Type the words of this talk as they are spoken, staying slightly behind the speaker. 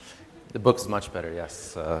The book is much better,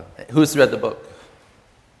 yes. Who's read the book?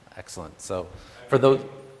 Excellent. So, for those,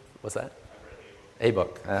 what's that? A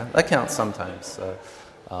book. That counts sometimes.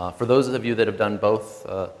 For those of you that have done both,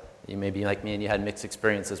 you may be like me and you had mixed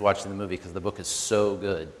experiences watching the movie because the book is so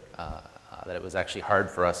good that it was actually hard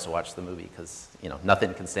for us to watch the movie because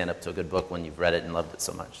nothing can stand up to a good book when you've read it and loved it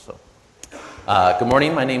so much. So, good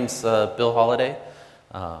morning. My name's Bill Holaday.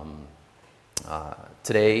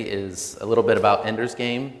 Today is a little bit about Ender's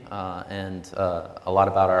Game and a lot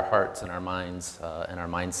about our hearts and our minds and our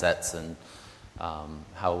mindsets and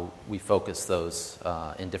how we focus those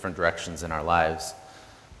in different directions in our lives.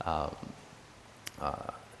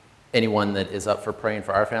 Anyone that is up for praying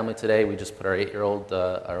for our family today, we just put our 8-year-old,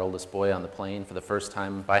 our oldest boy, on the plane for the first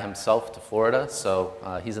time by himself to Florida.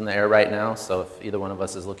 So he's in the air right now. So if either one of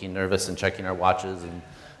us is looking nervous and checking our watches and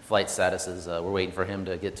flight statuses, we're waiting for him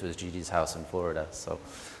to get to his Gigi's house in Florida. So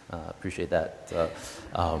appreciate that.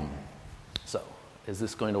 So is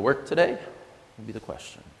this going to work today? Would be the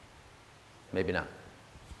question. Maybe not.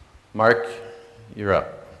 Mark, you're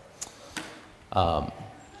up.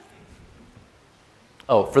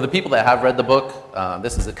 For the people that have read the book,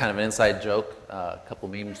 this is a kind of an inside joke. A couple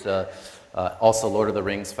memes. Also, Lord of the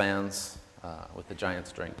Rings fans with the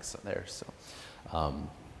Giants drinks there. So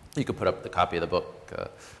you could put up the copy of the book.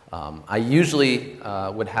 I usually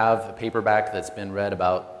would have a paperback that's been read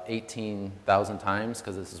about 18,000 times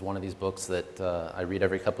because this is one of these books that I read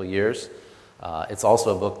every couple of years. It's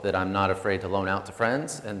also a book that I'm not afraid to loan out to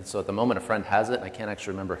friends, and so at the moment a friend has it, and I can't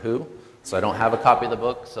actually remember who, so I don't have a copy of the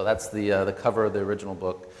book, so that's the cover of the original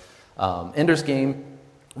book. Ender's Game,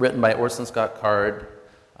 written by Orson Scott Card.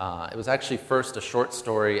 It was actually first a short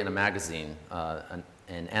story in a magazine,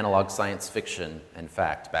 an analog science fiction, in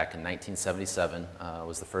fact, back in 1977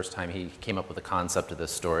 was the first time he came up with the concept of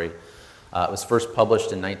this story. It was first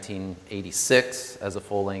published in 1986 as a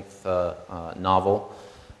full-length novel.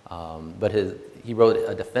 But he wrote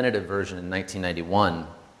a definitive version in 1991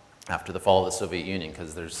 after the fall of the Soviet Union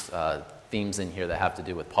because there's themes in here that have to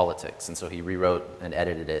do with politics. And so he rewrote and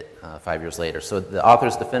edited it 5 years later. So the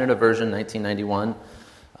author's definitive version, 1991,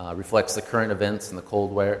 reflects the current events in the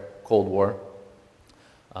Cold War.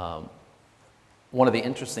 One of the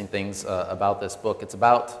interesting things about this book, it's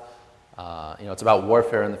about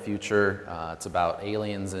warfare in the future. It's about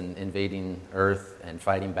aliens invading Earth and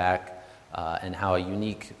fighting back. And how a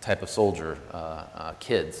unique type of soldier,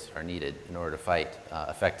 kids, are needed in order to fight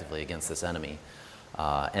effectively against this enemy.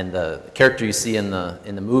 And the character you see in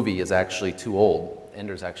the movie is actually too old.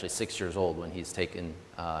 Ender's actually 6 years old when he's taken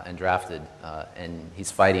and drafted, and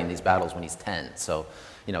he's fighting these battles when he's 10. So,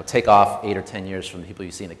 take off 8 or 10 years from the people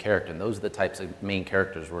you see in the character, and those are the types of main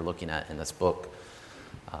characters we're looking at in this book.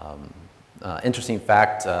 Interesting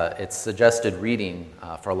fact, it's suggested reading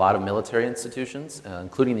for a lot of military institutions,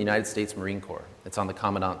 including the United States Marine Corps. It's on the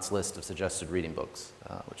Commandant's list of suggested reading books,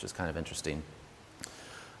 which is kind of interesting.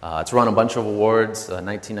 It's won a bunch of awards,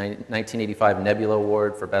 1985 Nebula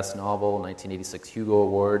Award for Best Novel, 1986 Hugo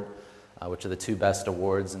Award, which are the two best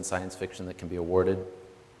awards in science fiction that can be awarded.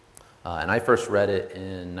 And I first read it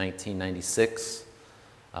in 1996.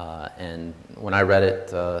 And when I read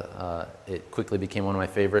it, it quickly became one of my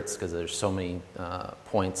favorites because there's so many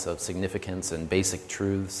points of significance and basic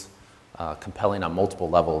truths, compelling on multiple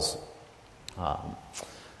levels.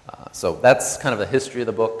 So that's kind of the history of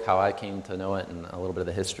the book, how I came to know it, and a little bit of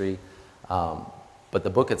the history. But the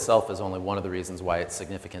book itself is only one of the reasons why it's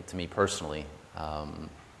significant to me personally.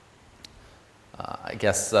 I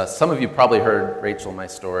guess some of you probably heard Rachel, my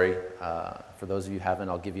story. For those of you who haven't,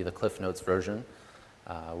 I'll give you the Cliff Notes version.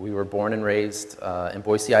 We were born and raised in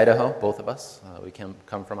Boise, Idaho, both of us. We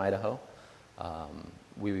come from Idaho.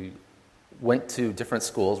 We went to different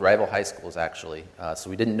schools, rival high schools actually, so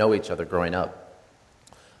we didn't know each other growing up.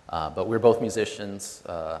 But we were both musicians.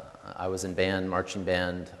 I was in band, marching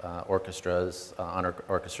band, orchestras, honor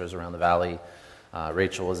orchestras around the valley.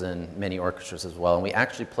 Rachel was in many orchestras as well, and we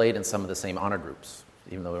actually played in some of the same honor groups,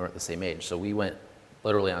 even though we weren't the same age. So we went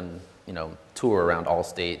literally on tour around all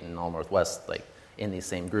state and all Northwest, in these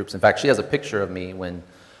same groups. In fact, she has a picture of me when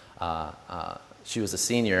she was a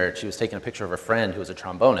senior. She was taking a picture of her friend who was a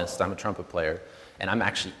trombonist. I'm a trumpet player, and I'm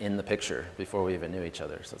actually in the picture before we even knew each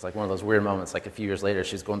other. So it's like one of those weird moments, like a few years later,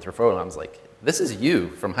 she's going through a photo, and I was like, this is you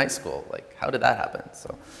from high school. How did that happen?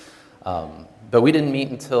 So, but we didn't meet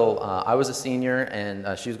until I was a senior,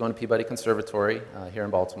 and she was going to Peabody Conservatory here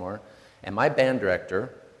in Baltimore. And my band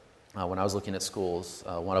director, when I was looking at schools,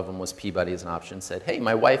 one of them was Peabody as an option, said, hey,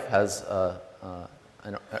 my wife has a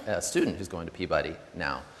student who's going to Peabody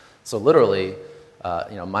now. So literally,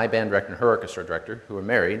 my band director and her orchestra director, who were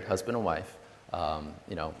married, husband and wife,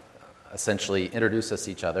 essentially introduced us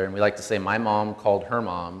to each other. And we like to say my mom called her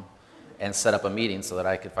mom and set up a meeting so that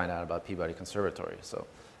I could find out about Peabody Conservatory. So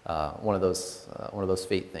one of those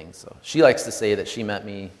fate things. So she likes to say that she met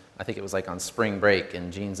me, I think it was like on spring break,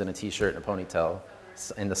 in jeans and a t-shirt and a ponytail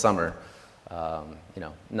in the summer.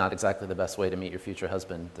 Not exactly the best way to meet your future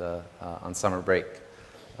husband on summer break.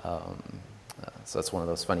 So that's one of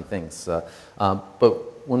those funny things.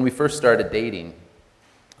 But when we first started dating,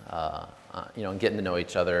 and getting to know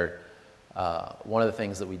each other, one of the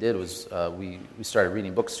things that we did was we started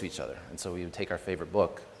reading books to each other. And so we would take our favorite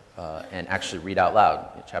book and actually read out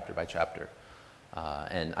loud, chapter by chapter.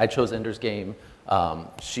 And I chose Ender's Game.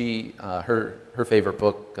 Her favorite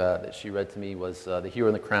book that she read to me was The Hero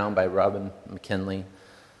and the Crown by Robin McKinley,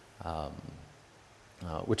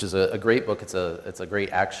 which is a great book. It's a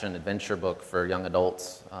great action adventure book for young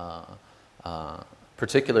adults,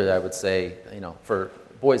 particularly I would say, for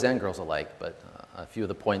boys and girls alike. But a few of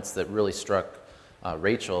the points that really struck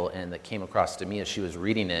Rachel and that came across to me as she was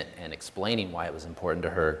reading it and explaining why it was important to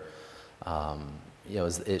her,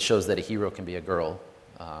 it shows that a hero can be a girl.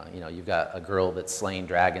 You've got a girl that's slaying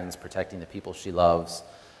dragons, protecting the people she loves,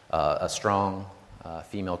 a strong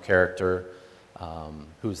female character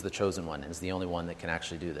who's the chosen one, and is the only one that can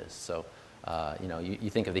actually do this. So, you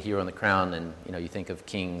think of the hero and the crown, and you think of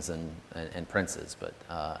kings and princes, but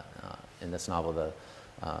in this novel,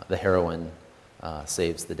 the heroine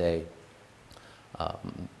saves the day.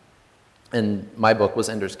 And my book was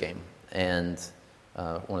Ender's Game, and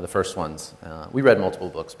one of the first ones. We read multiple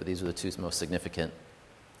books, but these were the two most significant.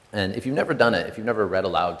 And if you've never done it, if you've never read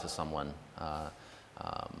aloud to someone, I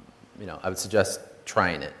would suggest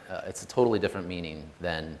trying it. It's a totally different meaning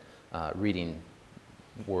than reading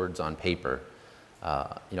words on paper.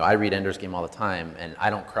 I read Ender's Game all the time, and I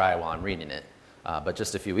don't cry while I'm reading it. But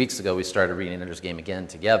just a few weeks ago, we started reading Ender's Game again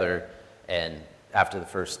together, and after the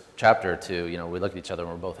first chapter or two, we looked at each other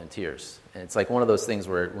and we're both in tears. And it's like one of those things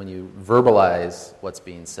where when you verbalize what's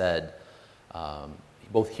being said,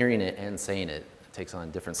 both hearing it and saying it takes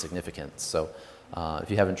on different significance. So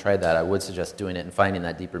if you haven't tried that, I would suggest doing it and finding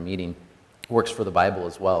that deeper meaning. Works for the Bible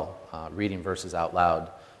as well. Reading verses out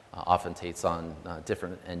loud often takes on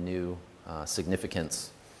different and new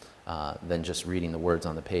significance than just reading the words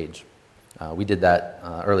on the page. We did that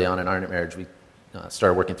early on in our marriage. We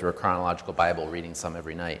started working through a chronological Bible, reading some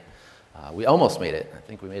every night. We almost made it. I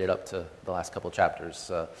think we made it up to the last couple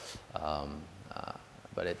chapters.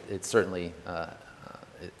 But it certainly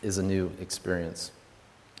is a new experience.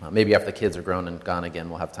 Maybe after the kids are grown and gone again,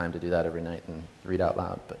 we'll have time to do that every night and read out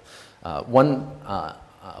loud. But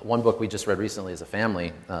one book we just read recently as a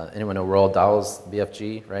family, anyone know Roald Dahl's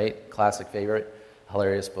BFG, right? Classic favorite,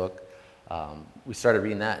 hilarious book. We started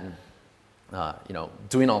reading that and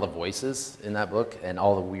doing all the voices in that book and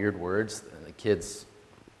all the weird words. And the kids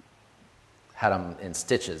had them in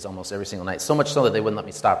stitches almost every single night, so much so that they wouldn't let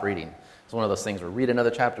me stop reading. It's one of those things where read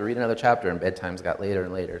another chapter, and bedtimes got later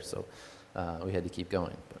and later, so we had to keep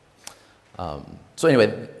going. So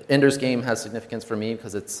anyway, Ender's Game has significance for me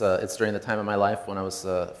because it's during the time of my life when I was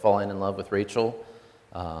falling in love with Rachel.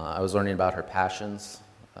 I was learning about her passions,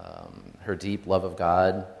 her deep love of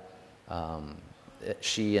God.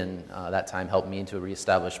 She, in that time, helped me to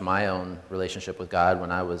reestablish my own relationship with God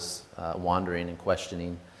when I was wandering and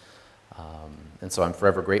questioning. And so I'm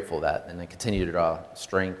forever grateful for that, and I continue to draw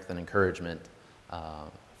strength and encouragement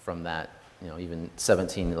from that, even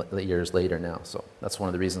 17 years later now. So that's one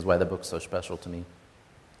of the reasons why the book's so special to me.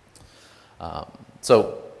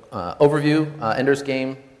 Overview, Ender's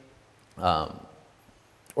Game.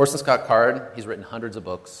 Orson Scott Card, he's written hundreds of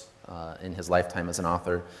books in his lifetime as an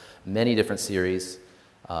author, many different series.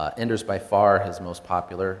 Ender's by far his most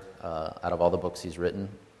popular out of all the books he's written.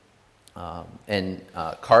 And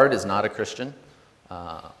Card is not a Christian.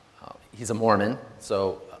 He's a Mormon,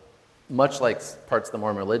 so much like parts of the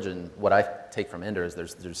Mormon religion, what I take from Ender is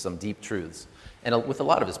there's some deep truths. And with a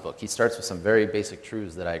lot of his book, he starts with some very basic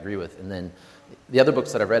truths that I agree with, and then the other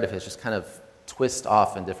books that I've read of his just kind of twist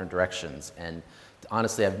off in different directions. And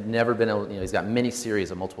honestly, I've never been able, he's got many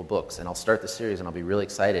series of multiple books, and I'll start the series and I'll be really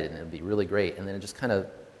excited and it'll be really great, and then it just kind of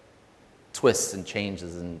twists and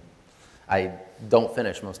changes, and I don't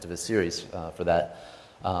finish most of his series for that.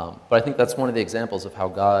 But I think that's one of the examples of how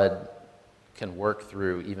God can work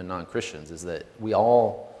through even non-Christians, is that we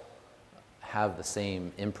all have the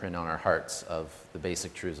same imprint on our hearts of the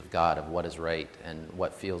basic truths of God, of what is right and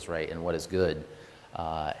what feels right and what is good.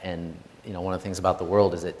 And one of the things about the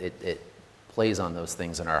world is it plays on those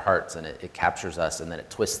things in our hearts, and it captures us, and then it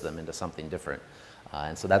twists them into something different.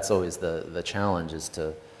 And so that's always the challenge, is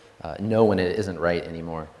to know when it isn't right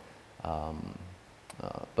anymore.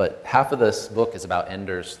 But half of this book is about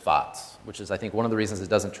Ender's thoughts, which is, I think, one of the reasons it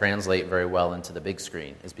doesn't translate very well into the big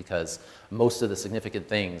screen, is because most of the significant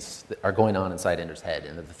things that are going on inside Ender's head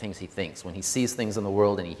and the things he thinks. When he sees things in the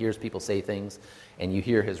world and he hears people say things, and you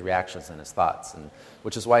hear his reactions and his thoughts, and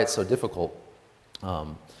which is why it's so difficult.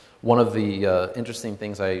 One of the interesting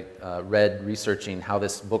things I read researching how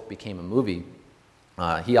this book became a movie,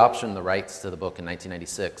 he optioned the rights to the book in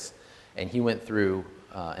 1996, and he went through,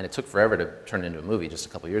 and it took forever to turn it into a movie just a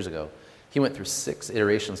couple years ago, he went through 6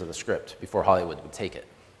 iterations of the script before Hollywood would take it.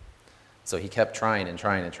 So he kept trying and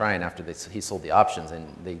trying and trying after he sold the options,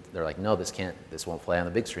 and they're like, no, this won't play on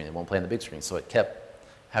the big screen, it won't play on the big screen. So it kept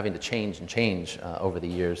having to change and change over the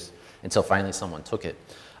years until finally someone took it.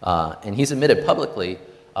 And he's admitted publicly,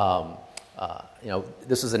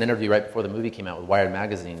 this was an interview right before the movie came out with Wired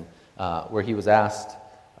magazine, where he was asked,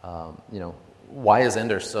 why is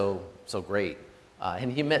Ender so great?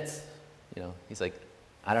 And he admits, he's like,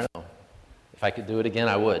 I don't know. If I could do it again,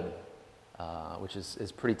 I would, which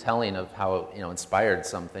is pretty telling of how inspired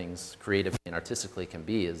some things creatively and artistically can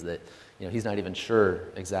be. Is that he's not even sure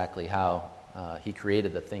exactly how he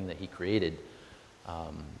created the thing that he created,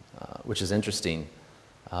 which is interesting.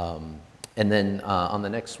 And then on the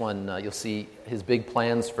next one, you'll see his big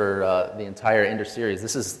plans for the entire Ender series.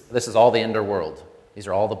 This is all the Ender world. These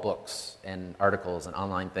are all the books and articles and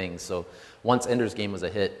online things. So once Ender's Game was a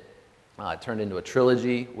hit, it turned into a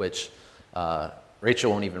trilogy, which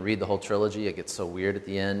Rachel won't even read the whole trilogy. It gets so weird at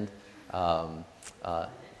the end.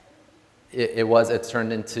 It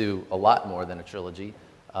turned into a lot more than a trilogy.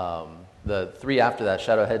 The 3 after that,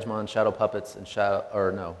 Shadow Hedgemon, Shadow Puppets, and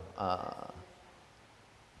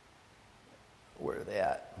where are they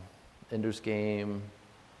at? Ender's Game,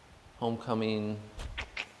 Homecoming.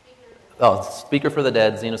 Speaker for the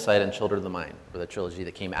Dead, Xenocide, and Children of the Mind were the trilogy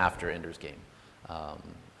that came after Ender's Game.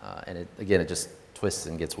 And it just twists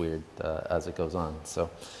and gets weird as it goes on. So,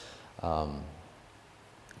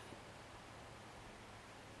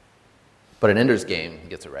 but in Ender's Game, he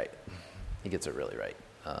gets it right. He gets it really right,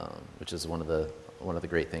 which is one of the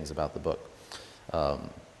great things about the book.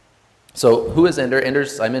 So, who is Ender?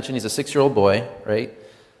 I mentioned he's a 6-year-old boy, right?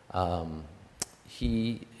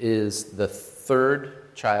 He is the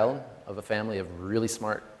 3rd child of a family of really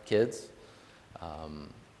smart kids.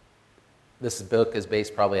 This book is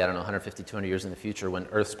based probably, 150, 200 years in the future when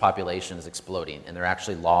Earth's population is exploding, and there are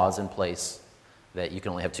actually laws in place that you can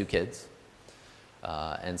only have 2 kids.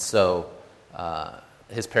 And so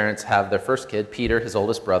his parents have their first kid, Peter, his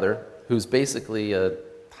oldest brother, who's basically a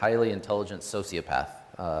highly intelligent sociopath.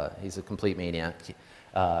 He's a complete maniac.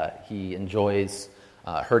 He enjoys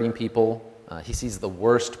hurting people. He sees the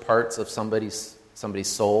worst parts of somebody's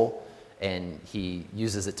soul, and he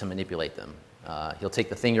uses it to manipulate them. He'll take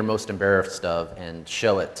the thing you're most embarrassed of and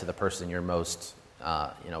show it to the person you're most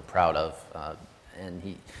proud of,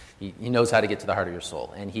 and he knows how to get to the heart of your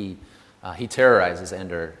soul. And he terrorizes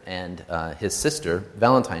Ender, and his sister,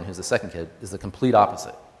 Valentine, who's the second kid, is the complete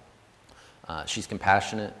opposite. She's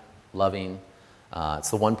compassionate, loving. It's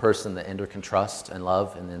the one person that Ender can trust and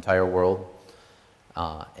love in the entire world.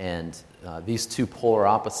 And these 2 polar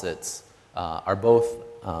opposites are both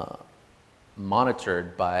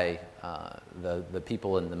monitored by the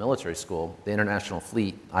people in the military school, the International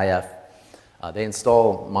Fleet, IF. They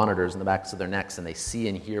install monitors in the backs of their necks, and they see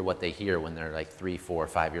and hear what they hear when they're like 3, 4,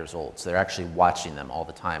 5 years old. So they're actually watching them all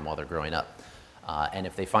the time while they're growing up. And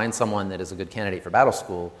if they find someone that is a good candidate for battle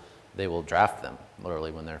school, they will draft them,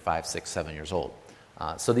 literally, when they're 5, 6, 7 years old.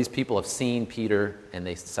 So these people have seen Peter, and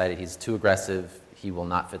they decided he's too aggressive, he will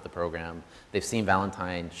not fit the program. They've seen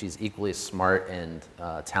Valentine, she's equally smart and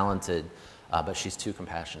talented, but she's too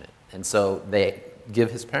compassionate. And so they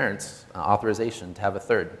give his parents authorization to have a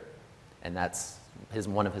 3rd, and that's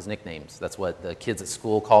one of his nicknames. That's what the kids at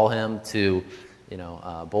school call him to,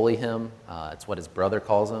 bully him. It's what his brother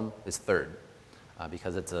calls him, his 3rd,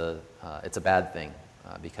 because it's a bad thing,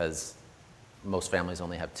 because most families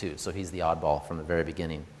only have 2, so he's the oddball from the very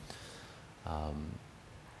beginning.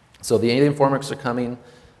 So the alien formicks are coming.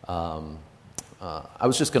 I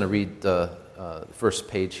was just going to read the first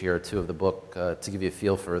page here or 2 of the book to give you a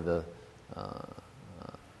feel for the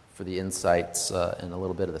insights and a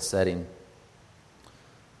little bit of the setting.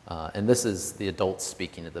 And this is the adults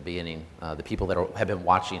speaking at the beginning, the people that have been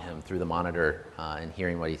watching him through the monitor and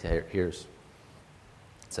hearing what he hears.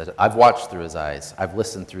 It says, I've watched through his eyes. I've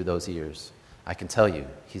listened through those ears. I can tell you,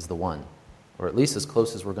 he's the one, or at least as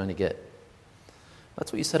close as we're going to get.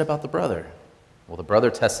 That's what you said about the brother. Well, the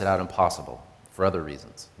brother tested out impossible for other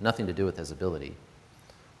reasons, nothing to do with his ability.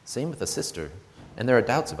 Same with the sister, and there are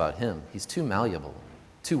doubts about him. He's too malleable,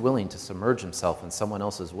 too willing to submerge himself in someone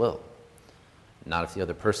else's will. Not if the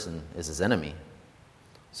other person is his enemy.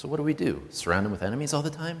 So what do we do? Surround him with enemies all the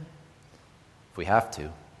time? If we have to.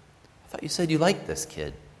 I thought you said you liked this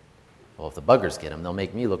kid. Well, if the buggers get him, they'll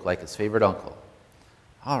make me look like his favorite uncle.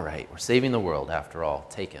 All right, we're saving the world after all.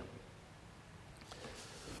 Take him.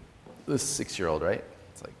 This 6-year-old, right?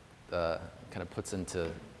 It's like, kind of puts into,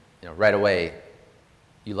 right away,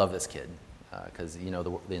 you love this kid because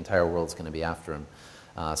the entire world's going to be after him.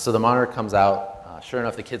 So the monarch comes out. Sure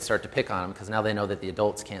enough, the kids start to pick on him because now they know that the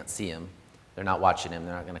adults can't see him. They're not watching him.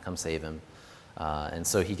 They're not going to come save him. And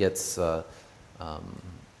so he gets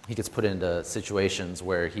put into situations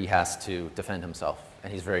where he has to defend himself,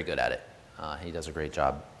 and he's very good at it. He does a great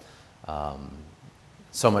job.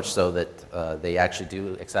 So much so that they actually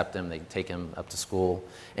do accept him. They take him up to school,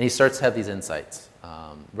 and he starts to have these insights,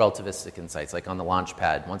 relativistic insights, like on the launch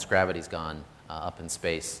pad. Once gravity's gone up in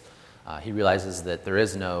space, he realizes that there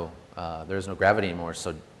is no gravity anymore.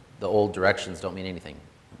 So the old directions don't mean anything.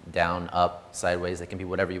 Down, up, sideways, they can be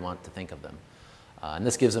whatever you want to think of them. And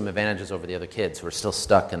this gives them advantages over the other kids who are still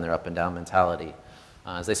stuck in their up and down mentality.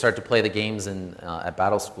 As they start to play the games at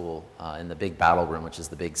battle school, in the big battle room, which is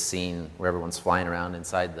the big scene where everyone's flying around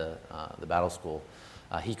inside the battle school,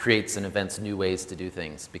 he creates and invents new ways to do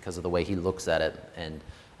things because of the way he looks at it. And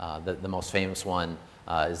the most famous one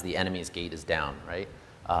is the enemy's gate is down, right?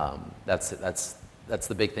 That's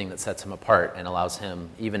the big thing that sets him apart and allows him,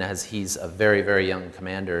 even as he's a very, very young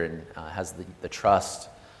commander and has the trust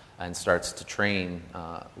and starts to train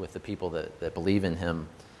with the people that believe in him,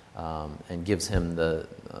 and gives him the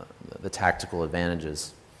tactical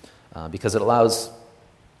advantages, because it allows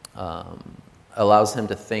him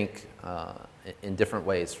to think in different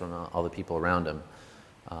ways from all the people around him.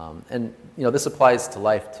 And this applies to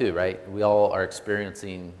life too, right? We all are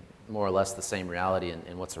experiencing more or less the same reality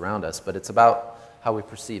in what's around us, but it's about how we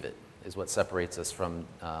perceive it is what separates us from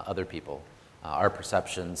other people. Our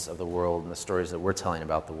perceptions of the world and the stories that we're telling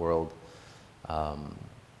about the world.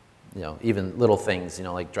 Even little things,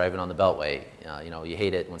 like driving on the Beltway. You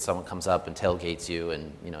hate it when someone comes up and tailgates you,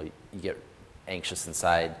 and you get anxious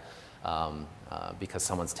inside because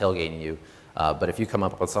someone's tailgating you. But if you come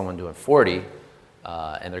up with someone doing 40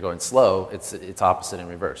 and they're going slow, it's opposite and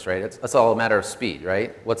reverse, right? It's all a matter of speed,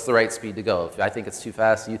 right? What's the right speed to go? If I think it's too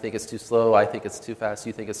fast, you think it's too slow. I think it's too fast,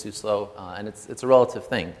 you think it's too slow, and it's a relative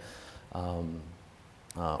thing.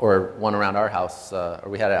 Or one around our house, or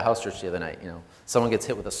we had a house church the other night. Someone gets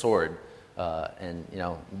hit with a sword, and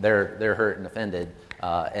they're hurt and offended,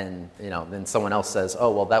 and then someone else says,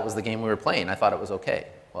 "Oh, well, that was the game we were playing. I thought it was okay."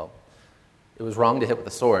 Well, it was wrong to hit with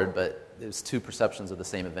a sword, but it was two perceptions of the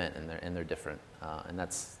same event, and they're different, and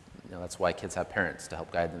that's why kids have parents to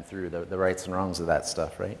help guide them through the rights and wrongs of that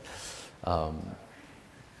stuff, right?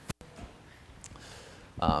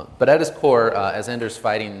 But at his core, as Ender's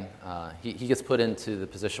fighting, he gets put into the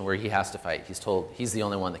position where he has to fight. He's told he's the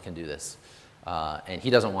only one that can do this. And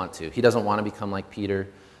he doesn't want to. He doesn't want to become like Peter.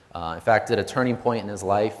 In fact, at a turning point in his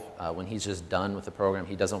life, when he's just done with the program,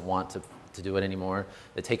 he doesn't want to do it anymore.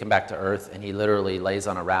 They take him back to Earth, and he literally lays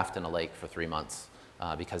on a raft in a lake for 3 months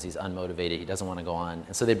because he's unmotivated. He doesn't want to go on.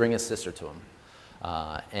 And so they bring his sister to him.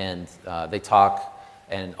 And they talk.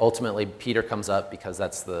 And ultimately, Peter comes up because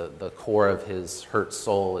that's the core of his hurt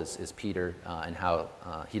soul is Peter, and how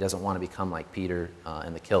he doesn't want to become like Peter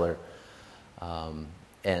and the killer.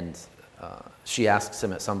 She asks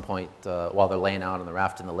him at some point while they're laying out on the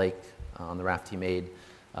raft in the lake, on the raft he made,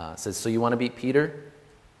 says, "So you want to beat Peter?"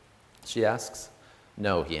 She asks.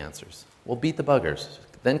 "No," he answers. "Well, beat the buggers.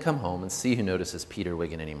 Then come home and see who notices Peter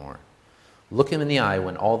Wiggin anymore. Look him in the eye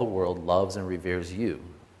when all the world loves and reveres you.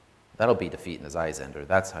 That'll be defeat in his eyes, Ender.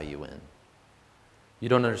 That's how you win." "You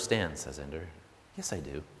don't understand," says Ender. "Yes, I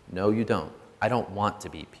do." "No, you don't. I don't want to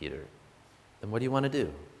beat Peter." "Then what do you want to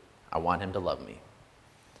do?" "I want him to love me."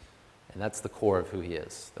 And that's the core of who he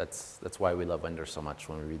is. That's why we love Ender so much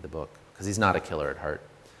when we read the book, because he's not a killer at heart.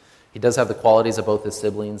 He does have the qualities of both his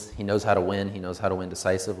siblings. He knows how to win. He knows how to win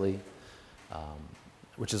decisively,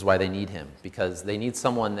 which is why they need him, because they need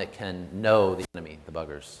someone that can know the enemy, the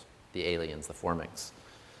buggers, the aliens, the Formics.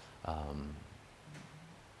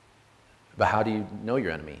 But how do you know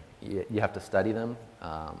your enemy? You have to study them.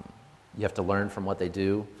 You have to learn from what they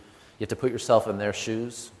do. You have to put yourself in their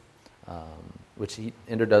shoes, which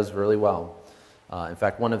Ender does really well. In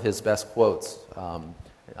fact, one of his best quotes,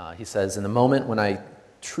 he says, "In the moment when I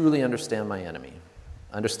truly understand my enemy,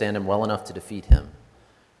 understand him well enough to defeat him,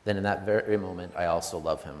 then in that very moment I also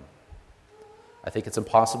love him. I think it's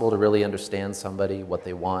impossible to really understand somebody, what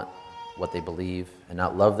they want, what they believe, and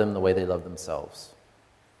not love them the way they love themselves."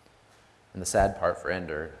 And the sad part for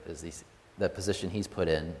Ender is that position he's put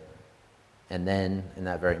in, and then in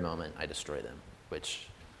that very moment I destroy them. which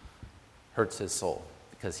hurts his soul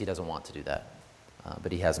because he doesn't want to do that,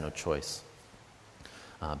 but he has no choice.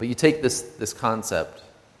 But you take this concept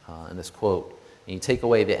and this quote, and you take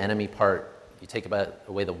away the enemy part, you take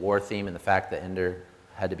away the war theme and the fact that Ender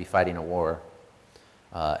had to be fighting a war,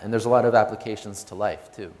 and there's a lot of applications to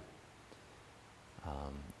life too.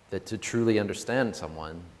 That to truly understand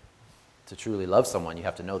someone, to truly love someone, you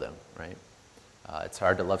have to know them, right? It's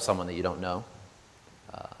hard to love someone that you don't know.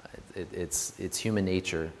 It's human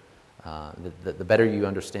nature. The better you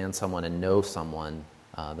understand someone and know someone,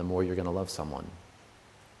 the more you're going to love someone.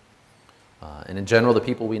 And in general, the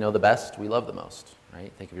people we know the best, we love the most,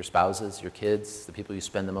 right? Think of your spouses, your kids, the people you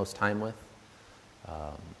spend the most time with.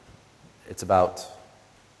 It's about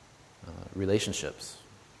relationships.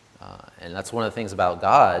 And that's one of the things about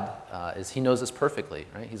God, is he knows us perfectly,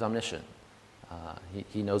 right? He's omniscient.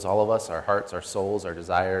 He knows all of us, our hearts, our souls, our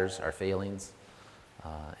desires, our failings,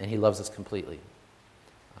 and he loves us completely.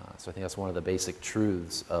 So I think that's one of the basic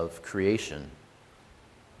truths of creation,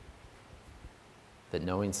 that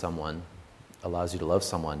knowing someone allows you to love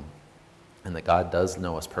someone, and that God does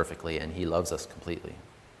know us perfectly, and he loves us completely.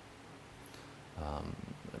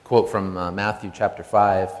 A quote from Matthew chapter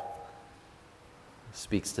 5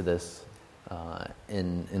 speaks to this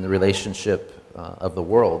in the relationship of the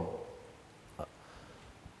world.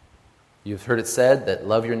 You've heard it said that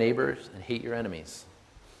love your neighbors and hate your enemies.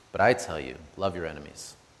 But I tell you, love your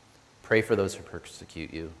enemies. Pray for those who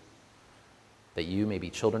persecute you, that you may be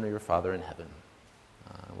children of your Father in heaven.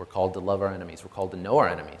 We're called to love our enemies. We're called to know our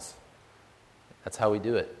enemies. That's how we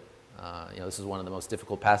do it. This is one of the most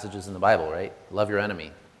difficult passages in the Bible, right? Love your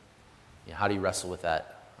enemy. How do you wrestle with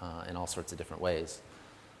that in all sorts of different ways?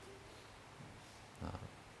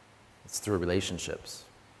 It's through relationships.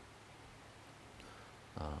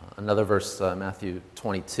 Another verse, Matthew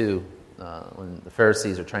 22, when the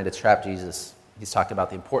Pharisees are trying to trap Jesus, he's talking about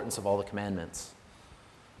the importance of all the commandments.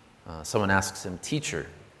 Someone asks him, "Teacher,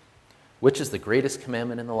 which is the greatest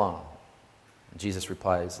commandment in the law?" And Jesus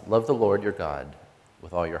replies, "Love the Lord your God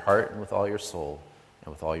with all your heart and with all your soul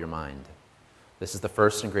and with all your mind. This is the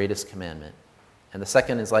first and greatest commandment. And the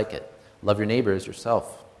second is like it. Love your neighbor as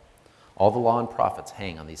yourself. All the law and prophets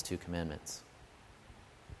hang on these two commandments."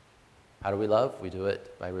 How do we love? We do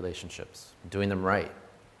it by relationships, doing them right.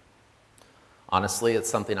 Honestly, it's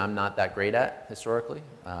something I'm not that great at historically.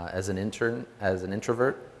 As an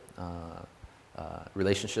introvert,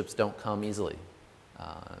 relationships don't come easily.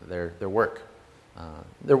 They're work.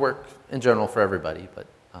 They're work in general for everybody, but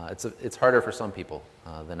it's harder for some people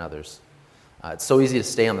than others. It's so easy to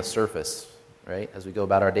stay on the surface, right, as we go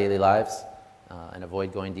about our daily lives and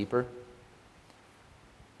avoid going deeper.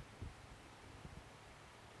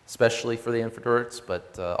 Especially for the introverts,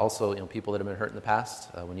 but also people that have been hurt in the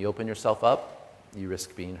past. When you open yourself up, you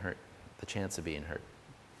risk being hurt, the chance of being hurt.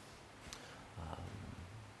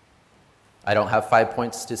 I don't have 5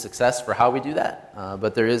 points to success for how we do that,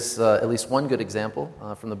 but there is at least one good example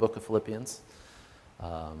from the book of Philippians.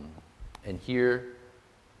 And here,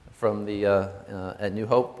 from the at New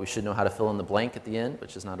Hope, we should know how to fill in the blank at the end,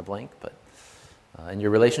 which is not a blank, but in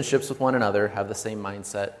your relationships with one another, have the same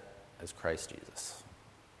mindset as Christ Jesus.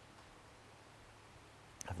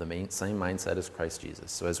 Have the same mindset as Christ Jesus.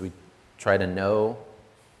 So as we try to know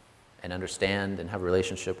and understand and have a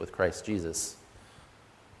relationship with Christ Jesus,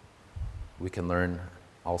 we can learn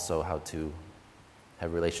also how to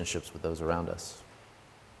have relationships with those around us.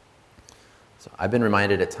 So I've been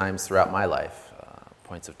reminded at times throughout my life,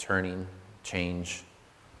 points of turning, change,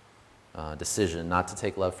 decision, not to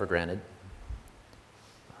take love for granted.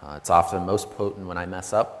 It's often most potent when I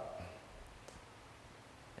mess up.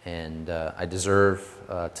 And I deserve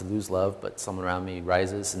to lose love, but someone around me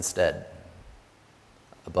rises instead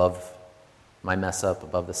above my mess up,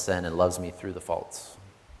 above the sin, and loves me through the faults.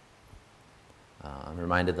 I'm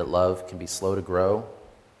reminded that love can be slow to grow,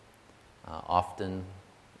 often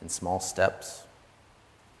in small steps,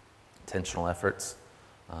 intentional efforts,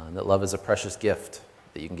 and that love is a precious gift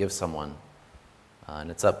that you can give someone. And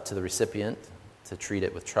it's up to the recipient to treat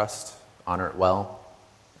it with trust, honor it well,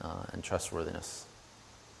 and trustworthiness.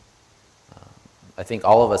 I think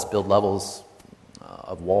all of us build levels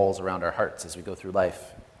of walls around our hearts as we go through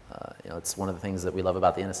life. It's one of the things that we love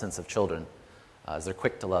about the innocence of children, is they're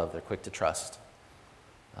quick to love, they're quick to trust.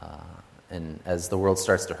 And as the world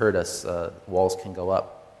starts to hurt us, walls can go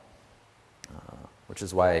up, which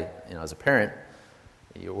is why, as a parent,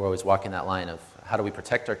 we're always walking that line of how do we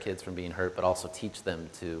protect our kids from being hurt, but also teach them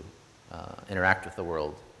to interact with the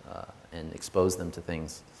world and expose them to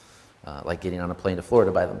things like getting on a plane to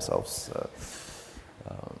Florida by themselves.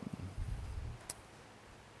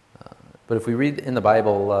 But if we read in the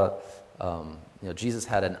Bible, Jesus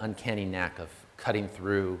had an uncanny knack of cutting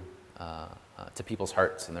through to people's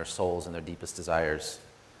hearts and their souls and their deepest desires,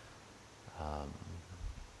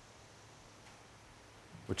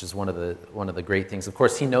 which is one of the great things. Of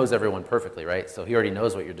course, he knows everyone perfectly, right? So he already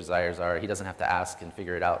knows what your desires are. He doesn't have to ask and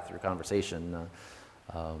figure it out through conversation.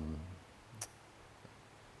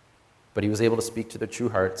 But he was able to speak to their true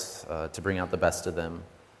hearts, to bring out the best of them,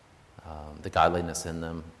 the godliness in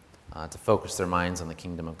them, to focus their minds on the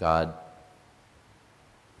kingdom of God.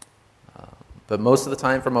 But most of the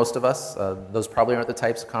time, for most of us, those probably aren't the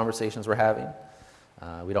types of conversations we're having.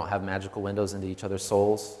 We don't have magical windows into each other's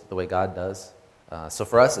souls the way God does. So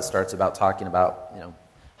for us, it starts about talking about,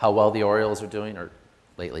 how well the Orioles are doing, or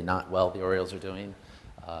lately not well the Orioles are doing,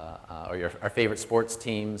 or our favorite sports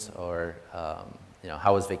teams, or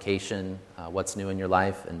how was vacation, what's new in your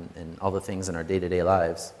life, and all the things in our day-to-day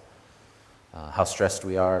lives, how stressed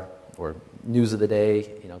we are, or news of the day.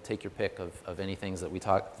 Take your pick of any of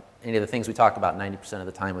the things we talk about 90% of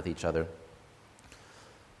the time with each other.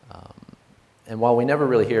 And while we never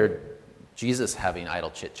really hear Jesus having idle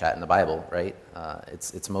chit-chat in the Bible, right?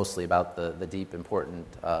 It's mostly about the deep, important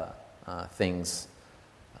things.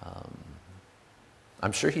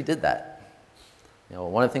 I'm sure he did that.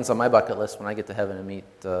 One of the things on my bucket list when I get to heaven and meet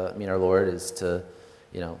our Lord is to,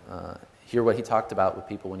 hear what he talked about with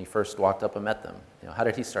people when he first walked up and met them. How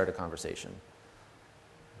did he start a conversation?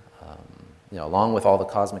 Along with all the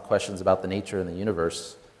cosmic questions about the nature and the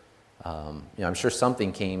universe, I'm sure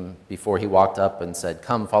something came before he walked up and said,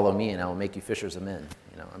 "Come, follow me, and I will make you fishers of men."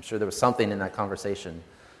 I'm sure there was something in that conversation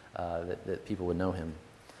that people would know him.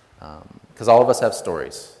 Because all of us have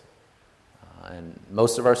stories. And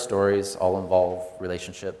most of our stories all involve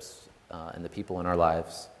relationships and the people in our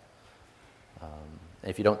lives. And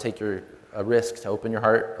if you don't take a risk to open your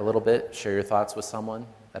heart a little bit, share your thoughts with someone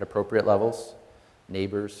at appropriate levels,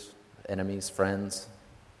 neighbors, enemies, friends,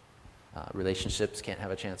 relationships can't have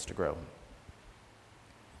a chance to grow.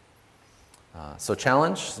 So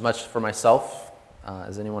challenge, as much for myself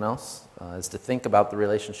as anyone else, is to think about the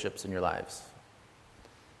relationships in your lives.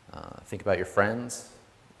 Think about your friends,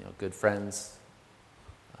 good friends,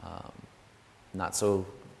 not so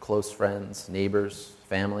close friends, neighbors,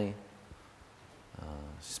 family,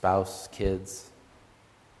 spouse, kids,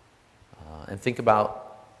 and think about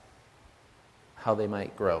how they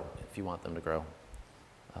might grow if you want them to grow.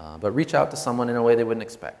 But reach out to someone in a way they wouldn't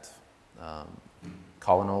expect.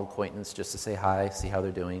 Call an old acquaintance just to say hi, see how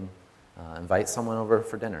they're doing. Invite someone over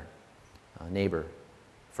for dinner, a neighbor,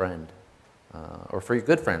 friend. Or for your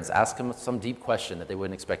good friends, ask them some deep question that they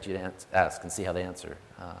wouldn't expect you to ask and see how they answer.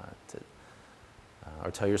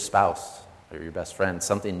 Or tell your spouse or your best friend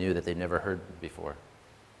something new that they've never heard before.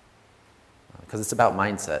 Because it's about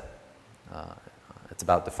mindset. It's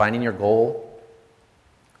about defining your goal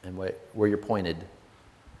and where you're pointed,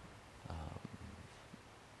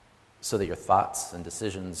 so that your thoughts and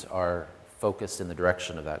decisions are focused in the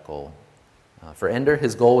direction of that goal. For Ender,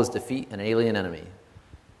 his goal was defeat an alien enemy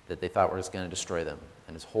that they thought was going to destroy them.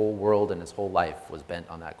 And his whole world and his whole life was bent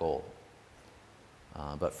on that goal.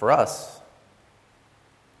 But for us,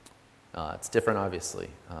 it's different, obviously.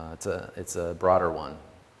 It's a broader one.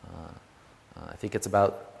 I think it's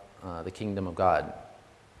about the kingdom of God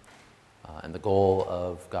and the goal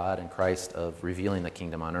of God and Christ of revealing the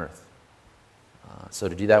kingdom on earth. So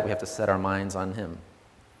to do that, we have to set our minds on him,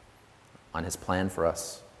 on his plan for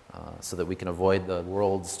us, so that we can avoid the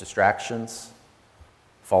world's distractions,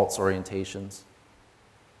 false orientations,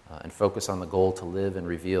 and focus on the goal to live and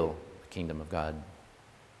reveal the kingdom of God.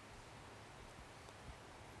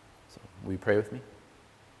 So, will you pray with me?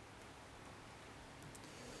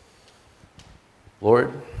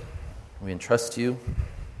 Lord, we entrust you.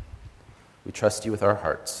 We trust you with our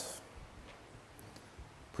hearts.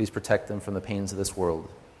 Please protect them from the pains of this world.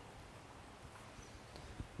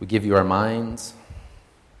 We give you our minds,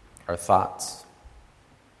 our thoughts.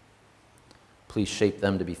 Please shape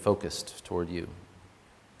them to be focused toward you.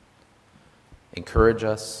 Encourage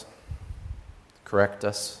us, correct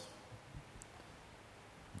us,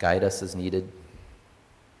 guide us as needed.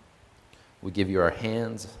 We give you our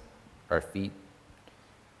hands, our feet,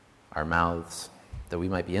 our mouths, that we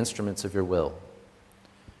might be instruments of your will,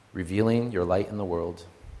 revealing your light in the world.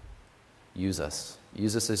 Use us.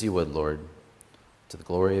 Use us as you would, Lord, to the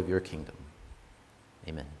glory of your kingdom.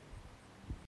 Amen.